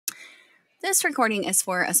This recording is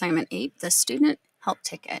for assignment 8, the student help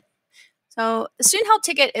ticket. So the student help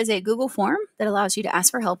ticket is a Google form that allows you to ask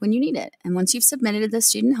for help when you need it. And once you've submitted the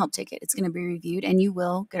student help ticket, it's going to be reviewed and you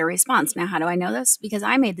will get a response. Now, how do I know this? Because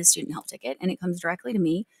I made the student help ticket and it comes directly to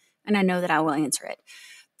me and I know that I will answer it.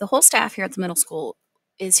 The whole staff here at the middle school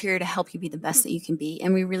is here to help you be the best that you can be.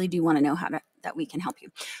 And we really do want to know that we can help you.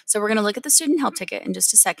 So we're going to look at the student help ticket in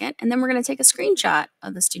just a second, and then we're going to take a screenshot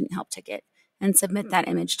of the student help ticket and submit that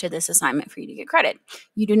image to this assignment for you to get credit.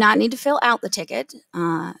 You do not need to fill out the ticket.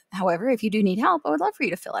 However, if you do need help, I would love for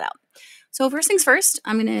you to fill it out. So first things first,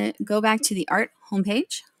 I'm going to go back to the art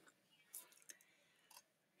homepage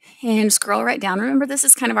and scroll right down. Remember, this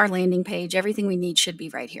is kind of our landing page. Everything we need should be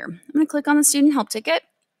right here. I'm going to click on the student help ticket.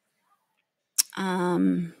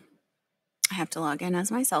 I have to log in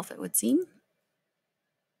as myself, it would seem.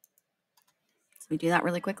 So we do that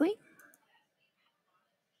really quickly.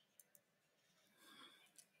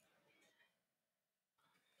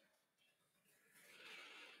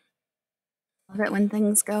 Love it when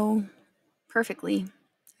things go perfectly.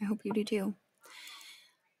 I hope you do too.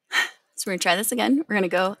 So we're going to try this again. We're going to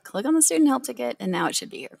go click on the student help ticket, and now it should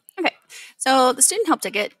be here. Okay, so the student help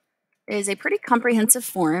ticket is a pretty comprehensive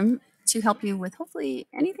form to help you with hopefully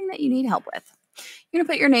anything that you need help with. You're going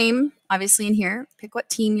to put your name, obviously, in here. Pick what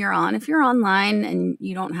team you're on. If you're online and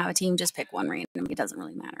you don't have a team, just pick one random. It doesn't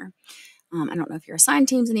really matter. I don't know if you're assigned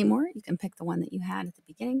teams anymore. You can pick the one that you had at the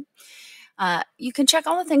beginning. You can check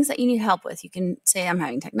all the things that you need help with. You can say, I'm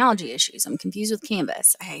having technology issues. I'm confused with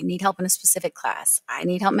Canvas. I need help in a specific class. I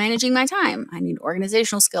need help managing my time. I need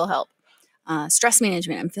organizational skill help. Stress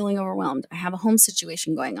management. I'm feeling overwhelmed. I have a home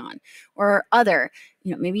situation going on. Or other,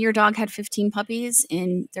 maybe your dog had 15 puppies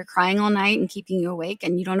and they're crying all night and keeping you awake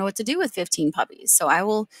and you don't know what to do with 15 puppies.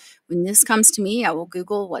 So when this comes to me, I will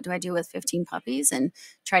Google what do I do with 15 puppies and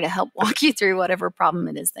try to help walk you through whatever problem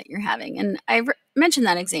it is that you're having. And I mentioned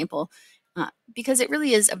that example because it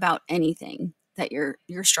really is about anything that you're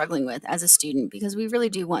struggling with as a student, because we really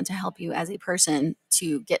do want to help you as a person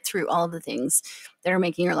to get through all of the things that are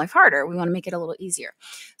making your life harder. We want to make it a little easier.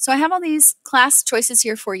 So I have all these class choices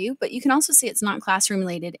here for you, but you can also see it's not classroom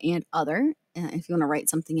related and other. If you want to write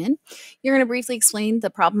something in, you're going to briefly explain the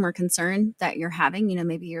problem or concern that you're having.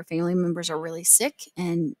 Maybe your family members are really sick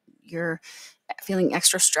and you're feeling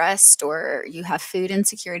extra stressed, or you have food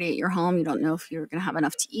insecurity at your home. You don't know if you're going to have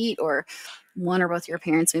enough to eat, or one or both of your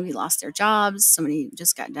parents maybe lost their jobs. Somebody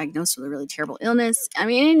just got diagnosed with a really terrible illness. I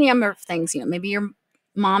mean, any number of things. Maybe your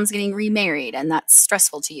mom's getting remarried and that's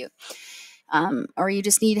stressful to you, or you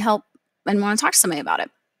just need help and want to talk to somebody about it.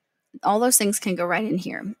 All those things can go right in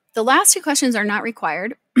here. The last two questions are not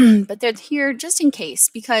required, but they're here just in case,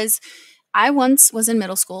 because I once was in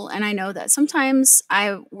middle school and I know that sometimes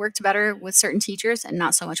I worked better with certain teachers and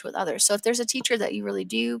not so much with others. So if there's a teacher that you really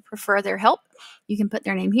do prefer their help, you can put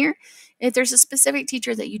their name here. If there's a specific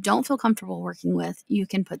teacher that you don't feel comfortable working with, you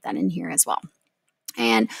can put that in here as well.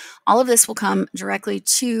 And all of this will come directly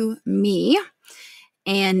to me.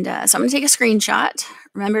 And so I'm going to take a screenshot.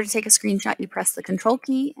 Remember to take a screenshot. You press the control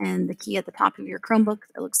key and the key at the top of your Chromebook.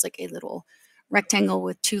 It looks like a little rectangle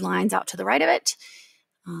with two lines out to the right of it.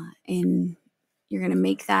 And you're going to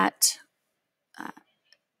make that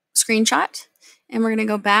screenshot. And we're going to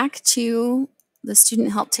go back to the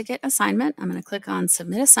student help ticket assignment. I'm going to click on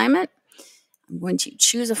submit assignment. I'm going to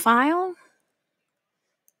choose a file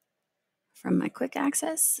from my quick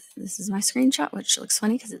access. This is my screenshot, which looks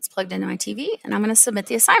funny because it's plugged into my TV. And I'm going to submit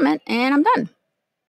the assignment and I'm done.